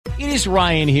It is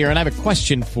Ryan here, and I have a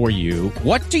question for you.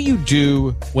 What do you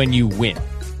do when you win?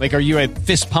 Like, are you a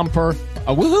fist pumper,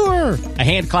 a woohooer, a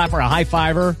hand clapper, a high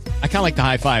fiver? I kind of like the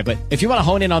high five, but if you want to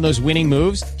hone in on those winning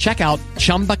moves, check out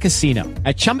Chumba Casino.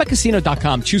 At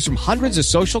ChumbaCasino.com, choose from hundreds of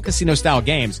social casino-style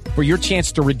games for your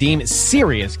chance to redeem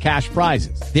serious cash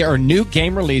prizes. There are new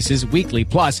game releases weekly,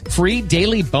 plus free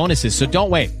daily bonuses. So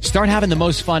don't wait. Start having the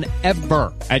most fun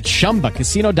ever at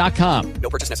ChumbaCasino.com. No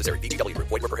purchase necessary. VGW. Void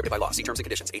where prohibited by law. See terms and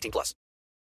conditions. 18 plus.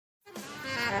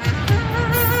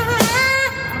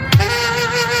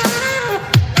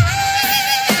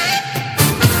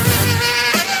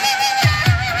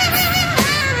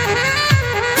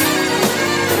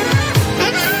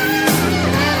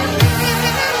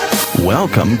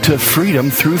 Welcome to Freedom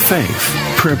Through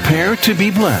Faith. Prepare to be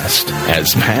blessed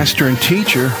as pastor and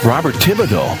teacher Robert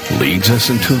Thibodeau leads us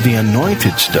into the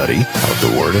anointed study of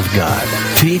the Word of God,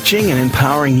 teaching and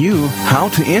empowering you how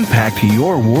to impact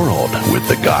your world with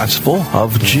the gospel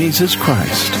of Jesus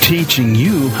Christ, teaching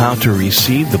you how to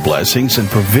receive the blessings and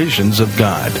provisions of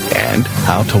God and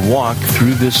how to walk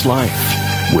through this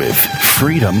life with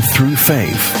freedom through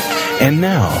faith. And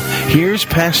now, here's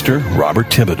Pastor Robert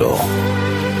Thibodeau.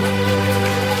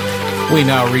 We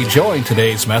now rejoin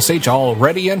today's message,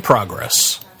 already in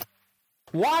progress.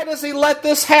 Why does he let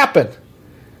this happen?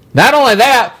 Not only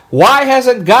that, why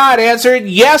hasn't God answered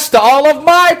yes to all of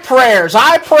my prayers?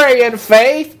 I pray in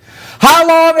faith. How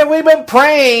long have we been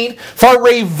praying for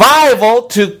revival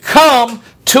to come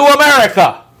to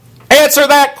America? Answer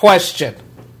that question.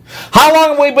 How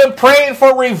long have we been praying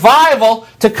for revival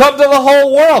to come to the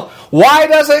whole world? Why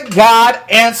doesn't God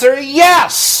answer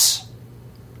yes?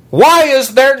 Why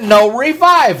is there no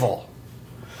revival?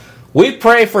 We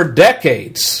pray for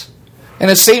decades,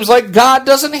 and it seems like God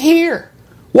doesn't hear.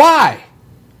 Why?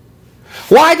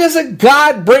 Why doesn't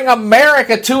God bring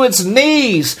America to its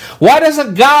knees? Why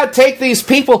doesn't God take these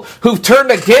people who've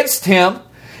turned against Him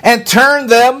and turn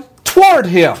them toward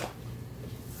Him?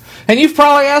 And you've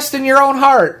probably asked in your own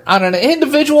heart, on an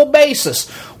individual basis,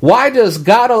 why does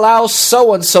God allow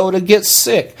so-and-so to get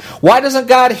sick? Why doesn't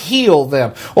God heal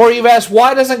them? Or you've asked,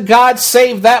 why doesn't God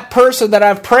save that person that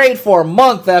I've prayed for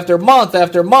month after month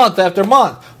after month after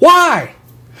month? Why?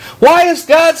 Why is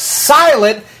God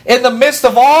silent in the midst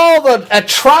of all the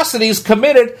atrocities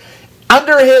committed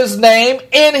under His name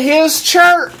in His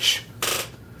church?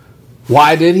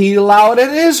 Why did He allow it in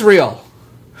Israel?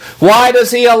 Why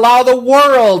does He allow the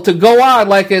world to go on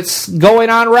like it's going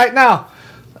on right now?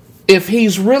 If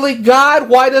He's really God,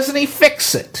 why doesn't He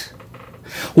fix it?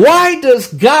 Why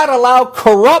does God allow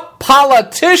corrupt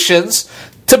politicians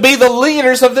to be the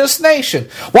leaders of this nation?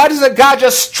 Why doesn't God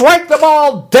just strike them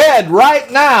all dead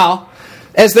right now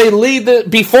as they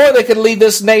before they can lead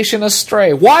this nation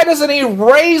astray? Why doesn't He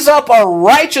raise up a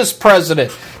righteous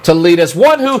president to lead us,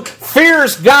 one who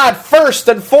fears God first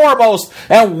and foremost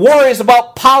and worries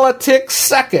about politics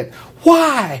second?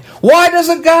 Why? Why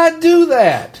doesn't God do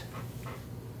that?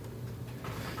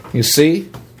 You see,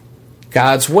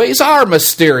 God's ways are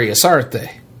mysterious, aren't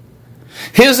they?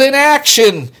 His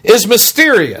inaction is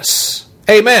mysterious.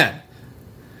 Amen.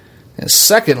 And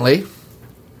secondly,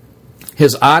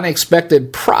 His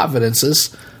unexpected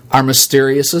providences are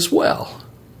mysterious as well.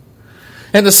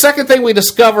 And the second thing we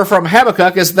discover from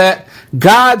Habakkuk is that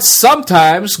God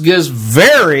sometimes gives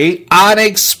very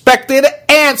unexpected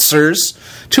answers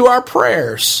to our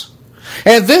prayers.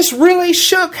 And this really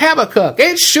shook Habakkuk.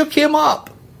 It shook him up.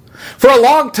 For a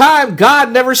long time,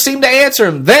 God never seemed to answer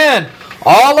him. Then,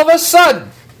 all of a sudden,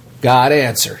 God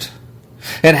answered.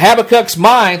 In Habakkuk's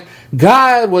mind,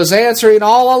 God was answering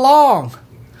all along.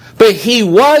 But He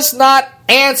was not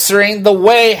answering the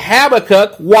way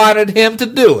Habakkuk wanted Him to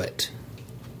do it.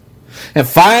 And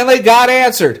finally, God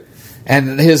answered.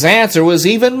 And His answer was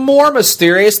even more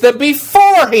mysterious than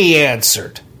before He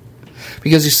answered.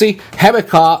 Because you see,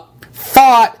 Habakkuk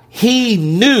thought he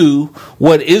knew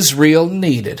what Israel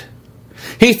needed.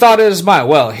 He thought in his mind,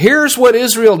 well, here's what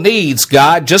Israel needs,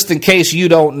 God, just in case you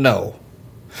don't know.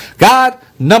 God,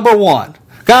 number one,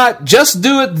 God, just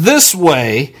do it this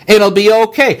way, it'll be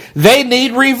okay. They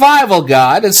need revival,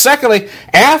 God. And secondly,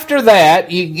 after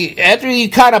that, after you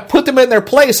kind of put them in their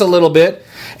place a little bit,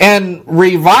 and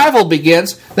revival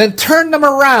begins, then turn them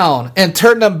around and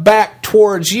turn them back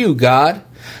towards you, God.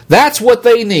 That's what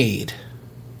they need.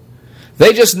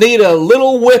 They just need a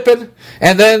little whipping,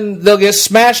 and then they'll get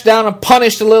smashed down and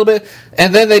punished a little bit,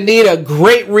 and then they need a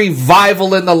great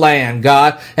revival in the land,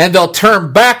 God, and they'll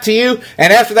turn back to you,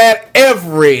 and after that,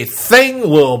 everything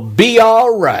will be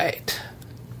all right.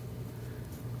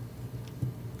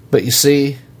 But you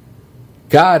see,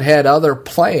 God had other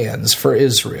plans for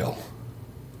Israel.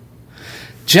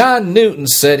 John Newton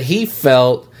said he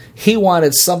felt he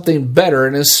wanted something better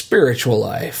in his spiritual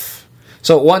life.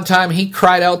 So at one time he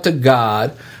cried out to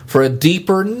God for a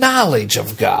deeper knowledge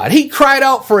of God. He cried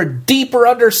out for a deeper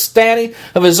understanding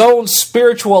of his own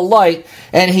spiritual light,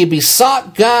 and he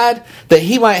besought God that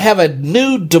he might have a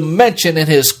new dimension in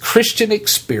his Christian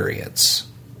experience.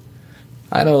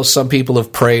 I know some people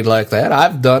have prayed like that.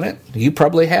 I've done it. You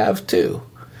probably have too.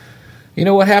 You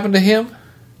know what happened to him?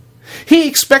 He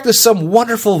expected some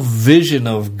wonderful vision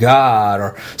of God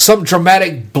or some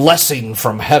dramatic blessing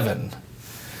from heaven.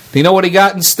 Do you know what he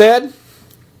got instead?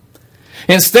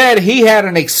 Instead, he had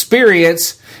an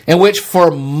experience in which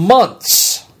for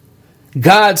months,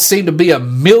 God seemed to be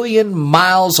 1,000,000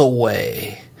 miles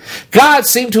away. God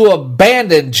seemed to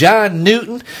abandon John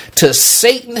Newton to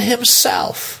Satan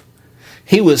himself.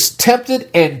 He was tempted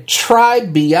and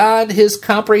tried beyond his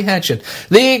comprehension.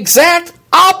 The exact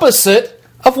opposite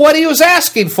of what he was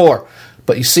asking for.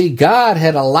 But you see, God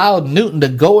had allowed Newton to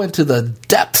go into the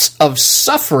depths of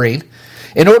suffering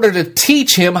in order to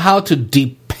teach him how to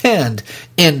depend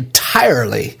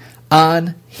entirely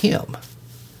on him.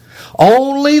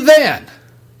 Only then,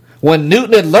 when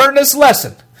Newton had learned his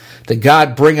lesson, did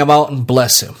God bring him out and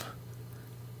bless him.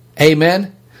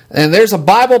 Amen? And there's a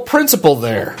Bible principle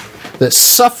there, that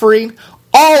suffering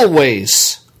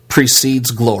always precedes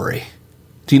glory.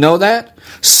 Do you know that?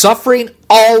 Suffering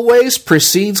always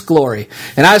precedes glory.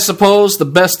 And I suppose the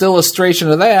best illustration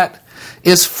of that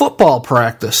is football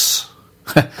practice.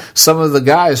 Some of the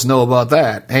guys know about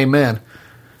that. Amen.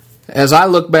 As I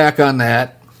look back on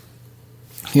that,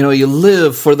 you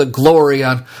live for the glory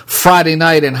on Friday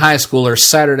night in high school or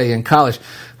Saturday in college.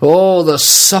 Oh, the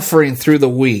suffering through the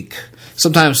week.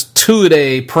 Sometimes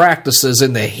 2-day practices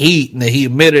in the heat and the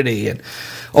humidity, and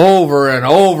over and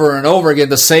over and over again,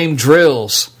 the same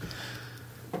drills.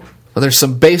 But there's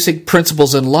some basic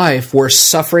principles in life where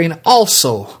suffering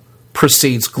also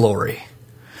precedes glory.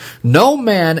 No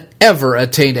man ever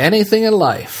attained anything in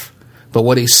life but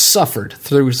what he suffered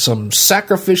through some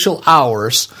sacrificial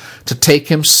hours to take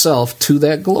himself to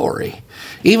that glory.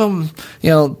 Even,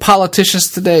 politicians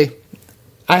today,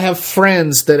 I have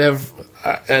friends that have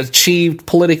achieved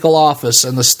political office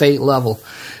in the state level,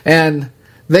 and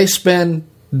they spend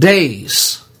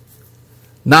days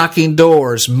knocking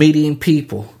doors, meeting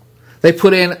people. They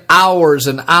put in hours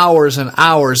and hours and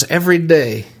hours every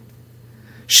day,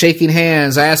 shaking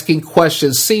hands, asking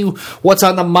questions, see what's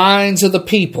on the minds of the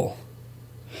people.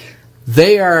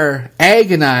 They are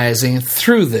agonizing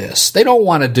through this. They don't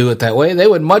want to do it that way. They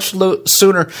would much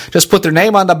sooner just put their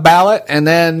name on the ballot and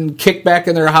then kick back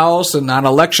in their house and on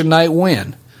election night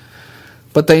win.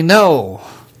 But they know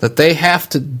that they have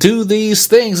to do these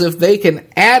things if they can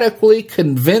adequately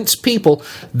convince people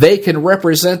they can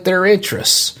represent their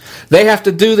interests. They have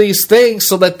to do these things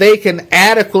so that they can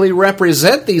adequately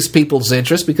represent these people's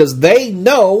interests because they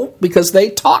know, because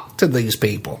they talk to these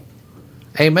people.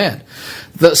 Amen.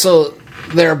 So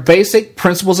there are basic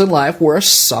principles in life where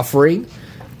suffering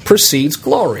precedes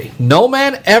glory. No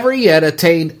man ever yet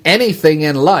attained anything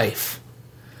in life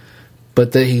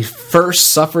but that he first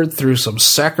suffered through some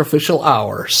sacrificial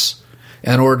hours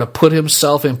in order to put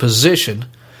himself in position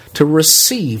to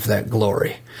receive that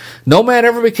glory. No man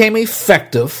ever became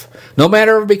effective, no man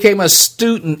ever became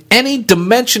astute in any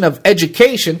dimension of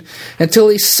education until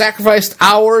he sacrificed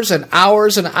hours and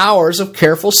hours and hours of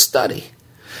careful study.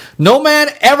 No man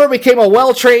ever became a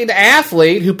well-trained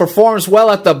athlete who performs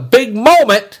well at the big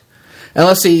moment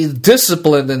unless he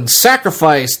disciplined and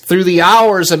sacrificed through the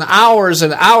hours and hours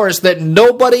and hours that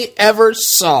nobody ever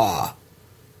saw.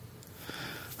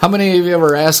 How many of you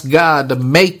ever asked God to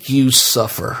make you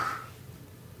suffer?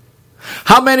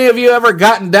 How many of you ever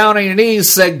gotten down on your knees and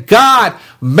said, God,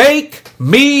 make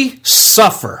me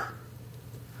suffer?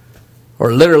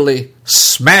 Or literally,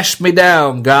 smash me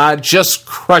down, God, just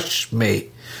crush me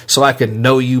so I can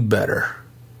know you better.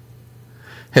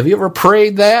 Have you ever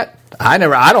prayed that? I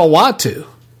don't want to.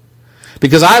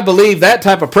 Because I believe that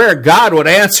type of prayer, God would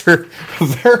answer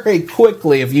very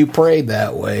quickly if you prayed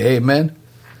that way. Amen.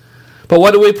 But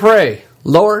what do we pray?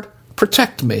 Lord,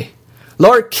 protect me.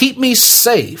 Lord, keep me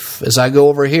safe as I go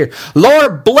over here.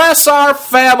 Lord, bless our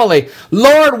family.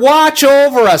 Lord, watch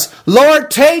over us. Lord,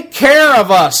 take care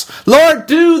of us. Lord,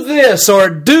 do this or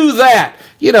do that.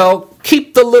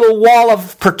 Keep the little wall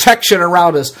of protection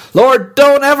around us. Lord,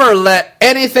 don't ever let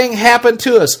anything happen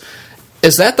to us.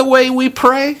 Is that the way we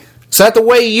pray? Is that the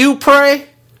way you pray?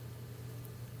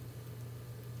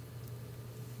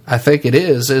 I think it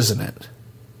is, isn't it?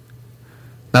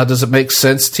 Now, does it make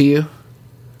sense to you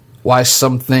why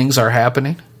some things are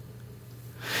happening?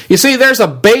 You see, there's a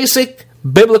basic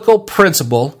biblical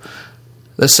principle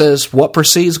that says what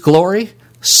precedes glory?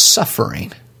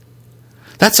 Suffering.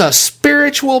 That's a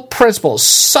spiritual principle.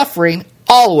 Suffering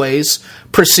always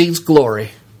precedes glory.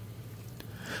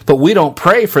 But we don't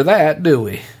pray for that, do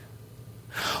we?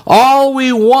 All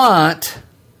we want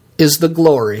is the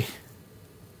glory.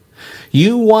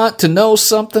 You want to know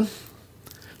something?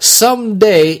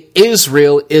 Someday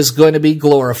Israel is going to be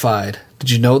glorified.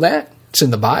 Did you know that? It's in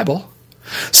the Bible.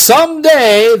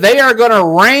 Someday they are going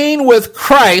to reign with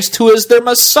Christ, who is their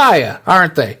Messiah,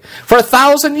 aren't they? For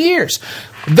 1,000 years.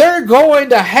 They're going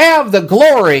to have the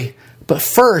glory, but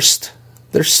first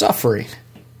they're suffering.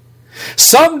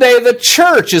 Someday the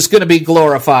church is going to be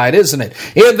glorified, isn't it?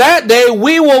 In that day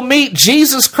we will meet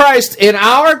Jesus Christ in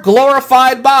our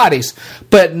glorified bodies,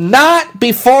 but not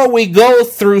before we go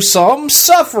through some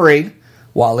suffering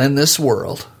while in this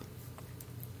world.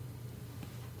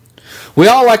 We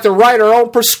all like to write our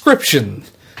own prescription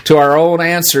to our own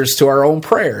answers to our own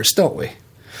prayers, don't we?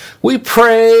 We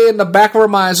pray in the back of our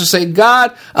minds and say,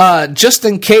 God, just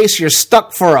in case you're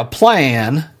stuck for a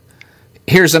plan,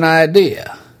 here's an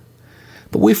idea.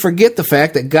 But we forget the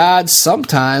fact that God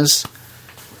sometimes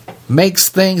makes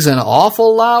things an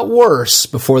awful lot worse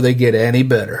before they get any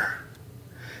better.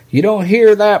 You don't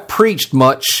hear that preached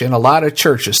much in a lot of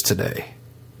churches today,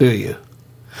 do you?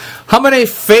 How many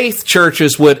faith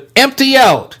churches would empty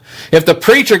out if the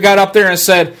preacher got up there and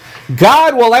said,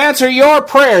 God will answer your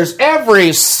prayers,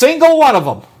 every single one of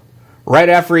them, right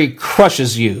after he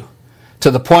crushes you to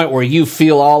the point where you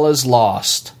feel all is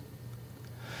lost?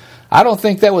 I don't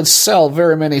think that would sell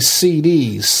very many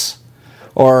CDs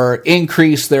or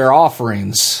increase their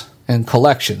offerings and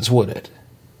collections, would it?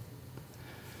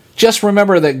 Just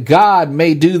remember that God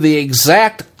may do the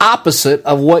exact opposite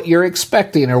of what you're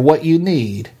expecting or what you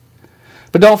need.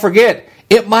 But don't forget,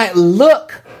 it might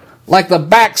look like the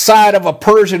backside of a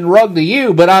Persian rug to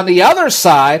you, but on the other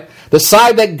side, the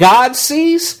side that God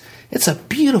sees, it's a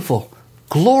beautiful,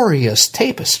 glorious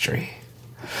tapestry.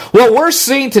 What we're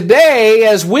seeing today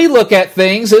as we look at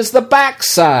things is the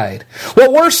backside.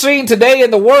 What we're seeing today in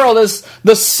the world is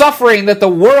the suffering that the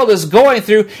world is going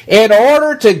through in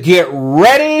order to get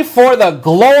ready for the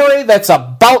glory that's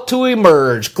about to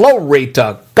emerge. Glory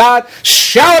to God.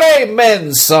 Shout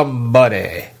amen,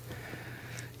 somebody.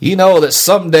 You know that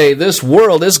someday this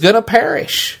world is going to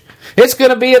perish. It's going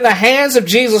to be in the hands of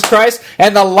Jesus Christ,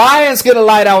 and the lion's going to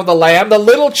lie down with the lamb. The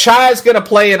little child's going to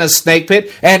play in a snake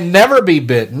pit and never be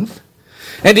bitten.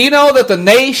 And do you know that the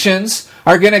nations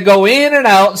are going to go in and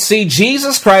out and see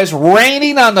Jesus Christ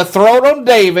reigning on the throne of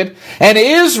David, and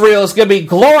Israel is going to be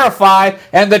glorified,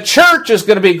 and the church is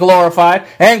going to be glorified,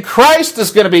 and Christ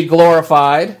is going to be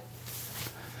glorified,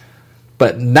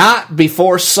 but not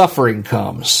before suffering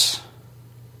comes.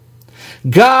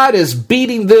 God is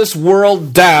beating this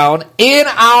world down in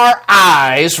our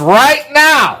eyes right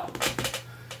now.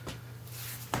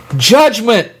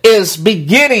 Judgment is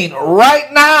beginning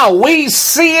right now. We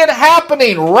see it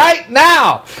happening right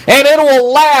now. And it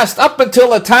will last up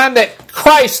until the time that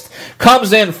Christ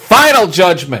comes in final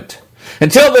judgment.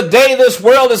 Until the day this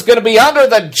world is going to be under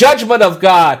the judgment of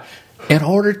God in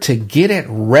order to get it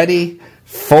ready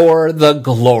for the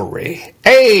glory.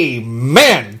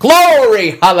 Amen.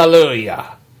 Glory.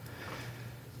 Hallelujah.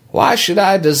 Why should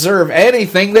I deserve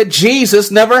anything that Jesus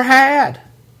never had?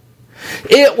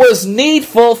 It was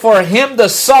needful for him to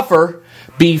suffer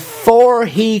before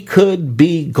he could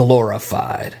be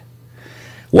glorified.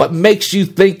 What makes you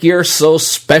think you're so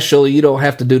special you don't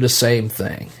have to do the same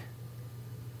thing?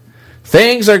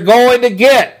 Things are going to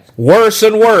get worse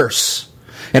and worse.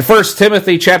 In 1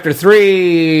 Timothy chapter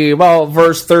 3,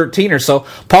 verse 13 or so,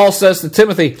 Paul says to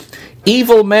Timothy,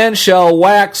 evil men shall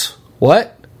wax,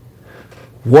 what?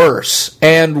 Worse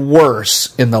and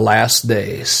worse in the last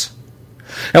days.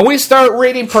 And we start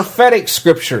reading prophetic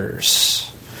scriptures.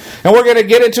 And we're going to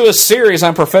get into a series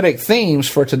on prophetic themes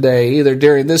for today, either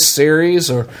during this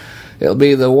series or it'll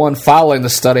be the one following the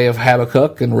study of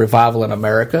Habakkuk and revival in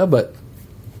America. But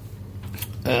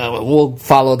we'll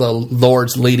follow the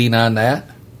Lord's leading on that.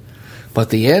 But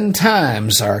the end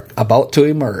times are about to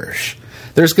emerge.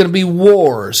 There's going to be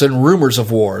wars and rumors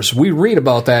of wars. We read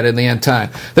about that in the end time.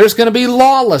 There's going to be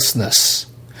lawlessness.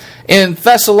 In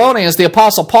Thessalonians, the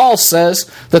Apostle Paul says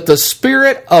that the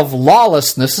spirit of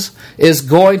lawlessness is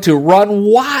going to run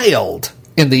wild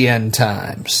in the end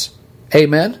times.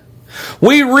 Amen?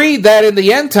 We read that in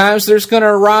the end times there's going to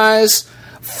arise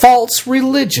false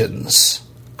religions,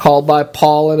 called by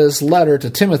Paul in his letter to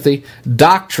Timothy,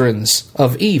 doctrines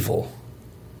of evil.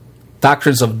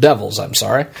 Doctrines of devils,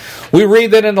 We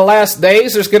read that in the last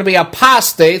days there's going to be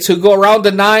apostates who go around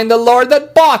denying the Lord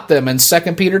that bought them in 2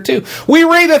 Peter 2. We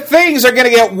read that things are going to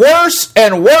get worse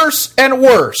and worse and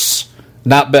worse,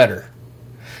 not better.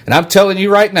 And I'm telling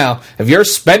you right now, if you're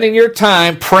spending your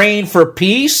time praying for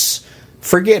peace,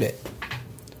 forget it.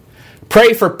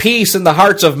 Pray for peace in the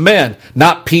hearts of men,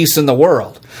 not peace in the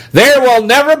world. There will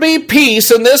never be peace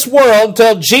in this world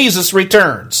until Jesus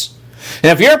returns.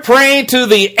 And if you're praying to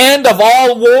the end of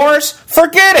all wars,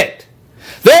 forget it.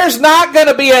 There's not going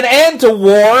to be an end to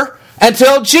war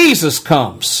until Jesus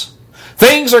comes.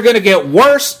 Things are going to get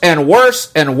worse and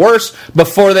worse and worse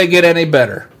before they get any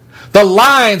better. The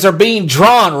lines are being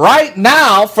drawn right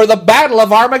now for the Battle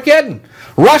of Armageddon.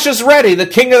 Russia's ready, the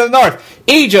king of the north.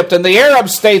 Egypt and the Arab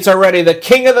states are ready, the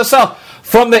king of the south.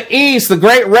 From the east, the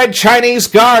great red Chinese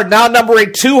guard, now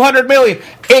numbering 200 million,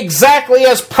 exactly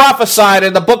as prophesied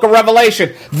in the book of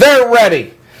Revelation. They're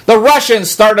ready. The Russians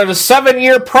started a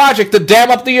 7-year project to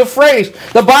dam up the Euphrates.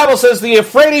 The Bible says the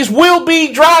Euphrates will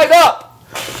be dried up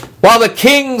while the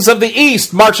kings of the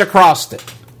east march across it.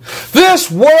 This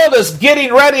world is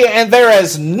getting ready, and there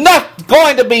is not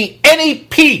going to be any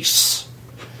peace.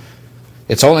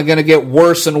 It's only going to get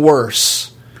worse and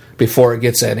worse before it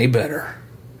gets any better.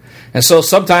 And so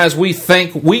sometimes we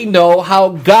think we know how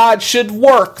God should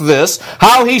work this,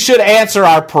 how He should answer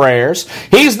our prayers.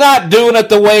 He's not doing it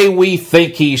the way we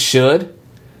think He should.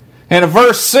 And in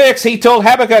verse 6, He told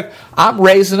Habakkuk, I'm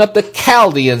raising up the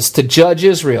Chaldeans to judge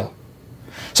Israel.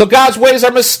 So God's ways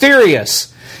are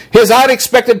mysterious. His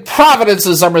unexpected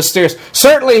providences are mysterious.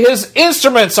 Certainly His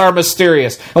instruments are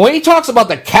mysterious. And when He talks about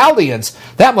the Chaldeans,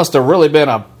 that must have really been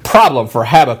a problem for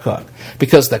Habakkuk,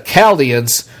 because the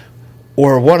Chaldeans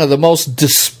were one of the most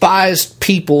despised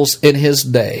peoples in his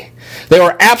day. They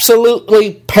were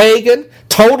absolutely pagan,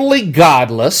 totally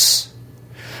godless.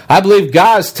 I believe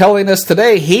God is telling us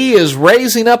today He is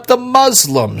raising up the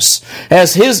Muslims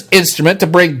as His instrument to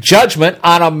bring judgment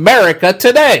on America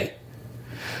today.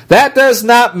 That does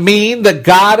not mean the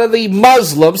God of the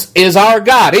Muslims is our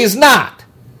God. He's not.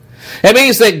 It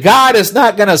means that God is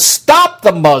not going to stop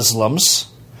the Muslims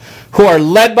who are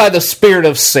led by the spirit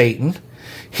of Satan.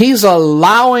 He's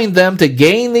allowing them to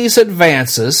gain these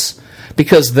advances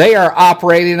because they are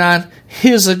operating on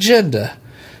His agenda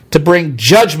to bring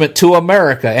judgment to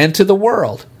America and to the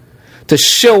world. To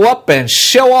show up and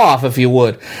show off, if you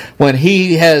would, when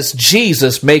He has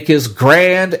Jesus make His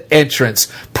grand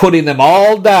entrance, putting them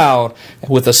all down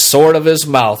with the sword of His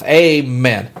mouth.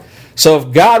 Amen. So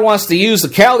if God wants to use the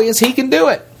Chaldeans, He can do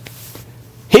it.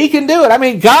 He can do it. I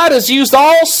mean, God has used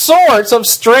all sorts of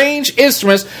strange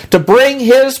instruments to bring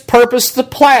His purpose to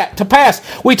pass.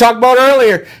 We talked about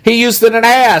earlier, He used an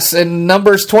ass in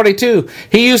Numbers 22.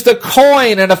 He used a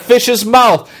coin in a fish's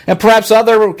mouth, and perhaps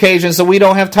other occasions that we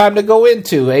don't have time to go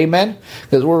into. Amen?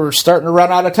 Because we're starting to run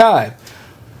out of time.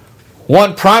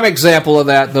 One prime example of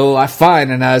that, though, I find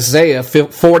in Isaiah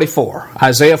 44.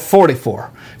 Isaiah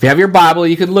 44. If you have your Bible,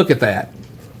 you can look at that.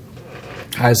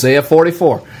 Isaiah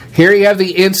 44. Here you have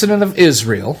the incident of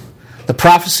Israel, the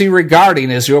prophecy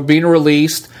regarding Israel being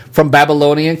released from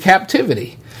Babylonian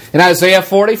captivity. In Isaiah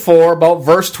 44, about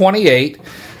verse 28,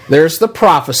 there's the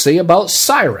prophecy about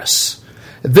Cyrus.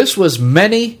 This was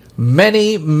many,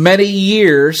 many, many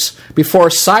years before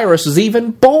Cyrus was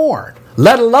even born,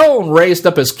 let alone raised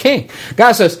up as king.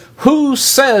 God says, who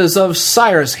says of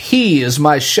Cyrus, he is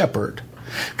my shepherd?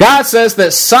 God says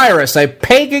that Cyrus, a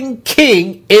pagan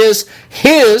king, is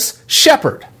His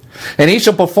shepherd. And He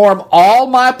shall perform all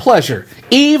my pleasure,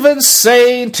 even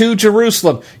saying to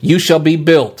Jerusalem, you shall be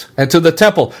built, and to the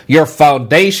temple, your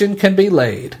foundation can be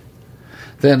laid.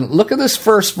 Then look at this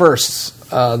first verse,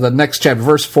 the next chapter,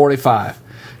 verse 45.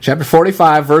 Chapter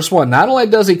 45, verse 1. Not only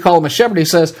does He call him a shepherd, He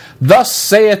says, thus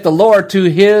saith the Lord to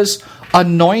His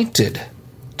anointed,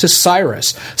 to Cyrus.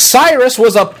 Cyrus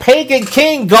was a pagan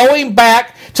king going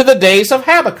back to the days of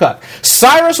Habakkuk.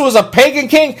 Cyrus was a pagan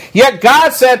king, yet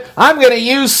God said, I'm going to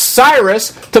use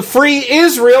Cyrus to free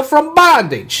Israel from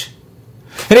bondage.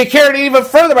 And He carried it even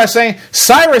further by saying,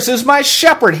 Cyrus is my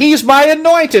shepherd. He's my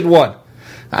anointed one.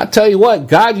 I'll tell you what,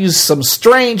 God used some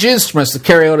strange instruments to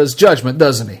carry out His judgment,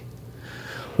 doesn't He?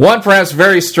 One perhaps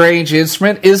very strange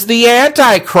instrument is the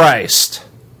Antichrist,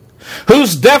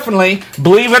 who's definitely,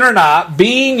 believe it or not,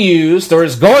 being used or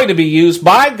is going to be used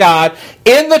by God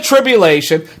in the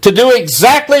tribulation to do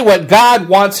exactly what God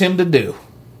wants him to do.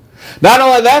 Not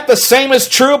only that, the same is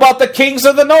true about the kings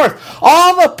of the north.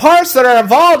 All the parts that are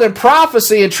involved in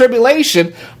prophecy and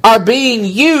tribulation are being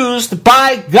used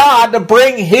by God to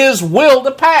bring His will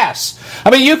to pass.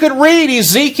 I mean, you could read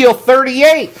Ezekiel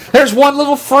 38. There's one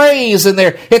little phrase in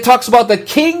there. It talks about the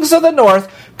kings of the north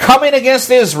coming against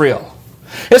Israel.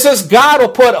 It says God will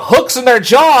put hooks in their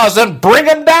jaws and bring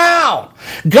them down.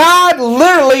 God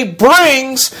literally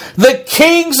brings the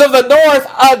kings of the north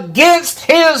against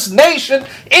his nation,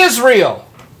 Israel.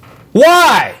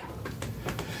 Why?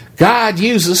 God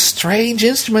uses strange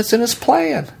instruments in his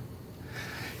plan.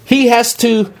 He has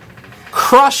to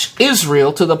crush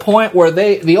Israel to the point where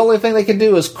the only thing they can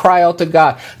do is cry out to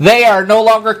God. They are no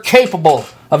longer capable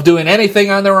of doing anything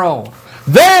on their own.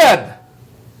 Then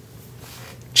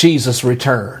Jesus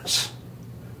returns.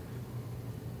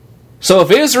 So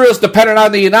if Israel is dependent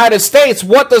on the United States,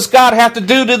 what does God have to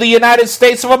do to the United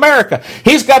States of America?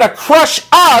 He's got to crush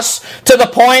us to the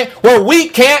point where we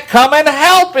can't come and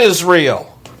help Israel.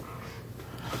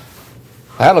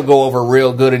 That'll go over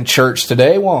real good in church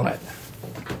today, won't it?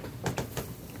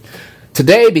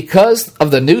 Today, because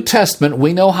of the New Testament,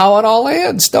 we know how it all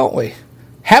ends, don't we?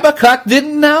 Habakkuk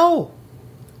didn't know.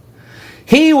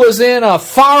 He was in a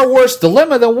far worse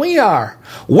dilemma than we are.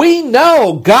 We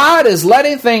know God is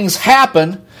letting things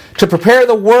happen to prepare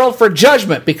the world for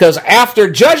judgment, because after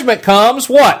judgment comes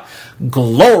what?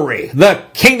 Glory. The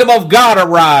kingdom of God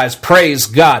arise. Praise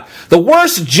God. The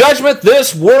worst judgment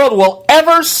this world will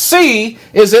ever see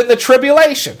is in the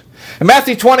tribulation. In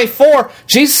Matthew 24,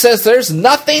 Jesus says there's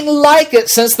nothing like it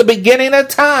since the beginning of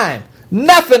time.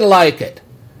 Nothing like it.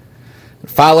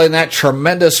 Following that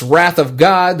tremendous wrath of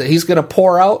God that he's going to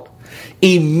pour out,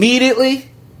 immediately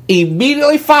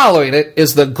following it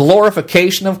is the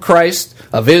glorification of Christ,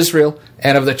 of Israel,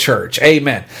 and of the church.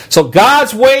 Amen. So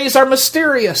God's ways are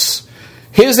mysterious.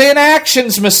 His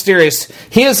inactions mysterious.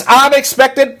 His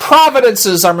unexpected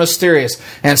providences are mysterious.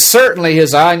 And certainly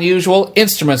his unusual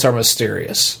instruments are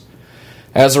mysterious.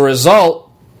 As a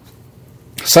result,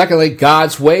 secondly,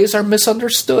 God's ways are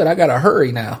misunderstood. I got to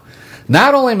hurry now.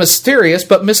 Not only mysterious,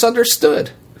 but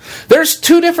misunderstood. There's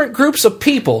two different groups of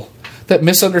people that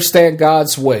misunderstand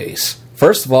God's ways.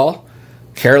 First of all,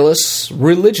 careless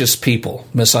religious people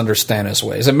misunderstand his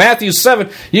ways. In Matthew 7,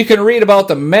 you can read about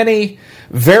the many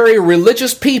very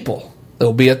religious people that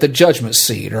will be at the judgment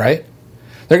seat, right?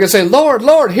 They're going to say, Lord,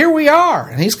 Lord, here we are.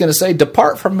 And he's going to say,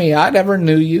 depart from me, I never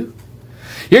knew you.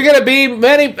 You're going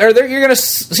to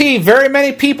see very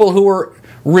many people who are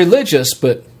religious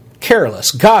but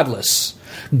careless, godless,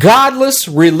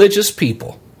 religious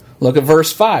people. Look at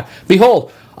verse 5.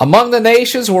 Behold, among the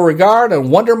nations will regard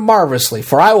and wonder marvelously,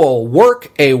 for I will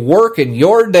work a work in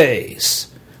your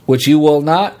days, which you will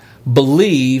not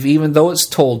believe, even though it's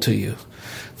told to you.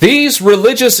 These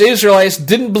religious Israelites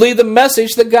didn't believe the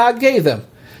message that God gave them.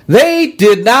 They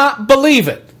did not believe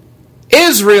it.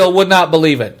 Israel would not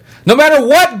believe it. No matter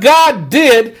what God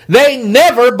did, they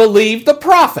never believed the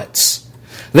prophets.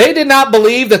 They did not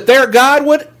believe that their God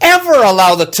would ever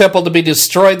allow the temple to be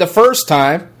destroyed the first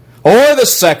time or the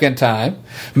second time.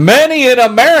 Many in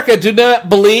America do not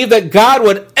believe that God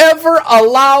would ever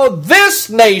allow this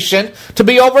nation to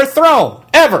be overthrown,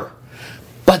 ever.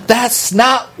 But that's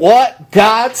not what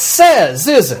God says,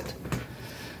 is it?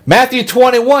 Matthew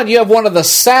 21, you have one of the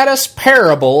saddest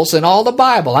parables in all the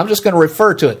Bible. I'm just going to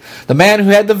refer to it. The man who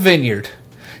had the vineyard.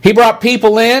 He brought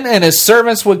people in, and his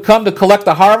servants would come to collect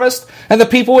the harvest, and the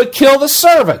people would kill the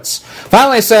servants.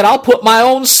 Finally, he said, I'll put my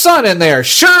own son in there.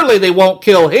 Surely they won't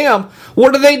kill him.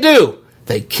 What do?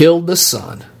 They killed the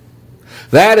son.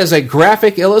 That is a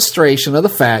graphic illustration of the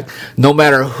fact, no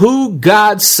matter who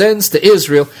God sends to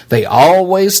Israel, they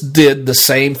always did the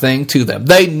same thing to them.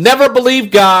 They never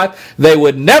believed God. They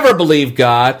would never believe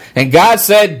God. And God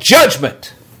said,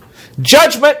 judgment.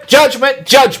 Judgment, judgment,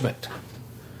 judgment.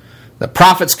 The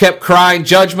prophets kept crying,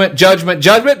 judgment, judgment,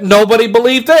 judgment. Nobody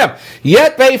believed them.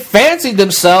 Yet they fancied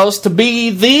themselves to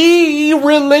be the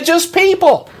religious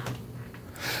people.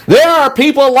 There are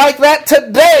people like that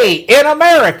today in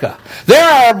America. There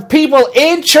are people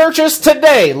in churches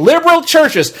today, liberal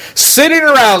churches, sitting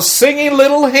around singing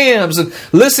little hymns and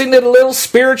listening to little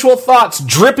spiritual thoughts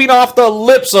dripping off the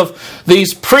lips of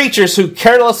these preachers who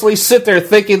carelessly sit there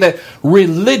thinking that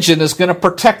religion is going to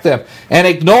protect them and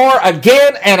ignore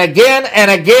again and again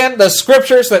and again the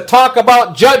scriptures that talk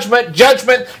about judgment,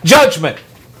 judgment, judgment.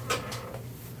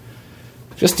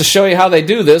 Just to show you how they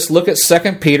do this, look at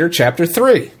 2 Peter chapter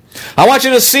 3. I want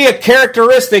you to see a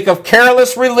characteristic of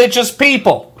careless religious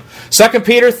people. 2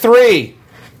 Peter 3.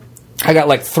 I got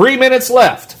like 3 minutes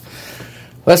left.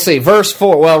 Let's see, verse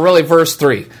 4. Well, really verse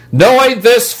 3. Knowing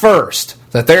this first,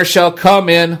 that there shall come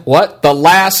in, what? The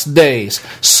last days.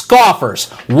 Scoffers,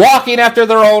 walking after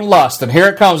their own lust. And here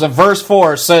it comes in verse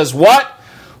 4. It says, what?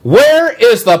 Where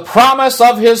is the promise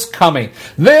of his coming?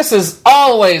 This is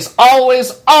always,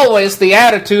 always, always the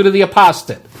attitude of the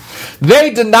apostate.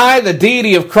 They deny the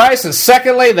deity of Christ, and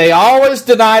secondly, they always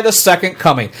deny the second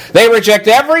coming. They reject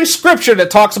every scripture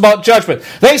that talks about judgment.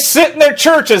 They sit in their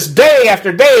churches day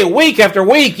after day, week after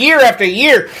week, year after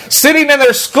year, sitting in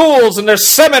their schools and their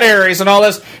seminaries and all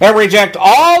this, and reject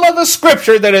all of the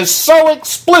scripture that is so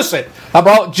explicit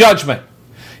about judgment.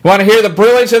 You want to hear the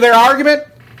brilliance of their argument?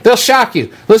 They'll shock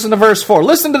you. Listen to verse 4.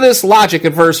 Listen to this logic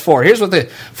in verse 4. Here's what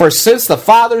for since the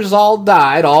fathers all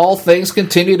died, all things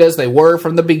continued as they were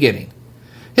from the beginning.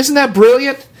 Isn't that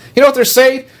brilliant? You know what they're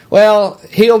saying? Well,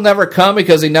 he'll never come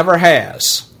because he never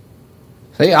has.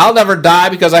 See, I'll never die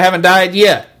because I haven't died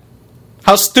yet.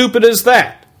 How stupid is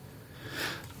that?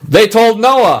 They told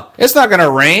Noah, it's not going to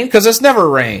rain because it's never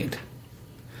rained.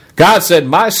 God said,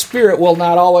 my spirit will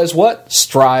not always what?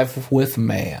 Strive with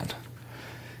man.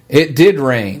 It did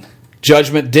rain.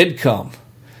 Judgment did come.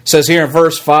 It says here in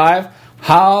verse 5,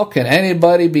 how can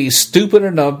anybody be stupid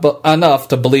enough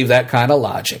to believe that kind of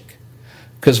logic?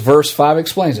 Because verse 5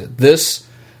 explains it. This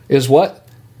is what?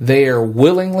 They are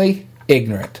willingly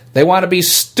ignorant. They want to be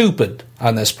stupid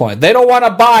on this point. They don't want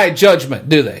to buy judgment,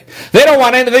 do they? They don't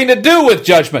want anything to do with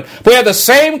judgment. We have the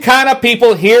same kind of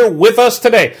people here with us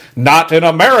today. Not in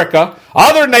America.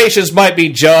 Other nations might be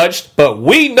judged, but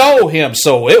we know him,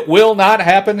 so it will not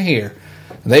happen here.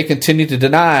 They continue to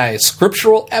deny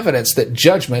scriptural evidence that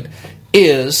judgment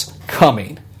is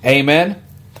coming. Amen?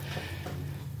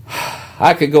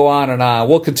 I could go on and on.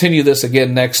 We'll continue this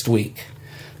again next week.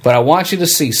 But I want you to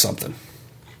see something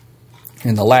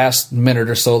in the last minute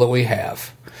or so that we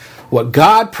have. What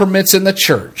God permits in the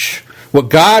church, what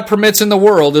God permits in the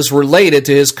world is related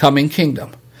to his coming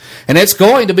kingdom. And it's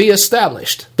going to be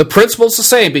established. The principle's the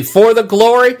same. Before the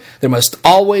glory, there must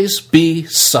always be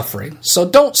suffering. So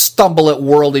don't stumble at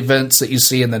world events that you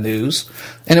see in the news.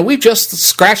 And we've just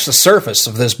scratched the surface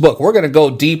of this book. We're going to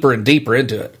go deeper and deeper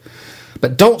into it.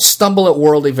 But don't stumble at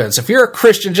world events. If you're a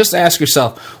Christian, just ask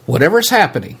yourself, whatever's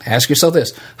happening, ask yourself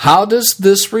this, how does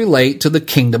this relate to the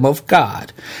kingdom of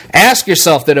God? Ask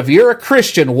yourself that if you're a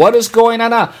Christian, what is going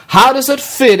on now? How does it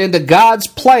fit into God's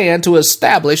plan to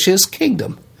establish his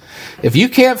kingdom? If you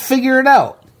can't figure it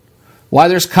out, why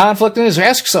there's conflict in Israel,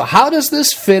 ask yourself, how does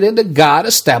this fit into God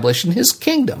establishing his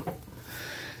kingdom?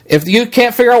 If you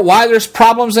can't figure out why there's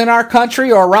problems in our country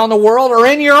or around the world or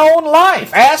in your own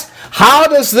life, ask, how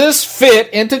does this fit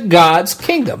into God's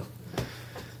kingdom?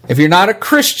 If you're not a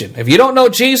Christian, if you don't know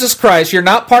Jesus Christ, you're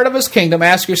not part of his kingdom,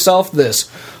 ask yourself this,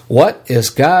 what is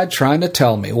God trying to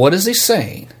tell me? What is he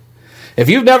saying? If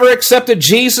you've never accepted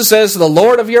Jesus as the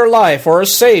Lord of your life or a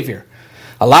Savior,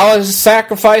 allow his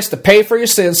sacrifice to pay for your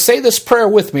sins, say this prayer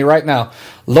with me right now.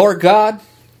 Lord God,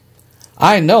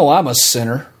 I know I'm a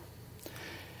sinner.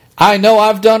 I know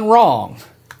I've done wrong,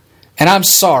 and I'm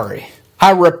sorry.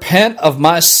 I repent of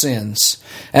my sins,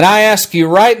 and I ask you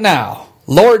right now,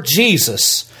 Lord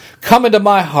Jesus, come into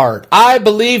my heart. I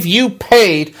believe you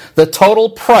paid the total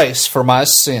price for my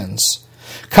sins.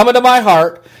 Come into my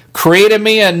heart, create in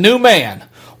me a new man,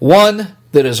 one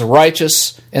that is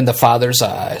righteous in the Father's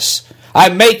eyes. I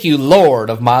make you Lord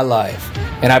of my life.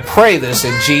 And I pray this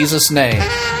in Jesus' name.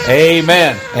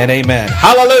 Amen and amen.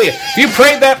 Hallelujah. If you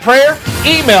prayed that prayer,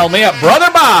 email me at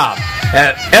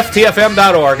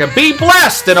brotherbob@ftfm.org and be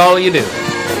blessed in all you do.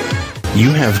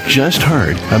 You have just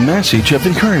heard a message of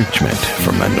encouragement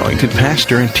from anointed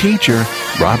pastor and teacher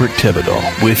Robert Thibodeau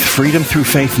with Freedom Through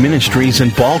Faith Ministries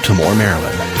in Baltimore,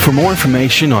 Maryland. For more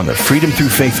information on the Freedom Through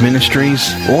Faith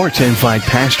Ministries or to invite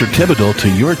Pastor Thibodeau to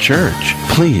your church,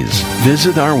 please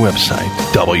visit our website,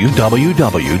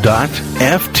 www.ftfm.org.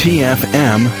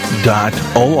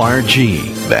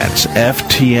 That's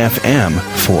FTFM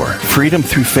for Freedom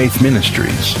Through Faith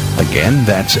Ministries. Again,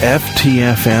 that's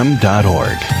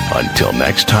FTFM.org. Until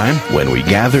next time, when we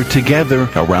gather together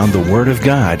around the Word of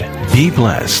God, be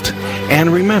blessed.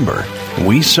 And remember,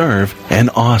 we serve an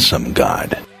awesome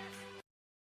God.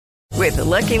 With the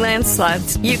Lucky Land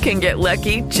Slots, you can get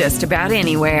lucky just about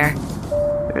anywhere.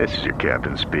 This is your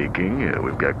captain speaking.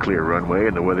 We've got clear runway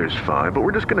and the weather's fine, but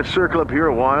we're just going to circle up here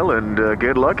a while and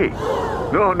get lucky.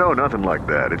 No, nothing like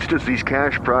that. It's just these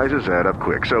cash prizes add up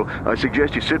quick. So I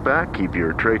suggest you sit back, keep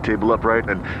your tray table upright,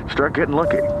 and start getting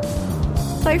lucky.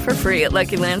 Play for free at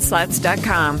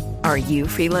LuckyLandSlots.com. Are you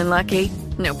feeling lucky?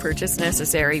 No purchase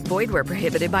necessary. Void where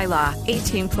prohibited by law.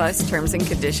 18+ terms and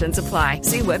conditions apply.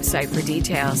 See website for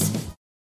details.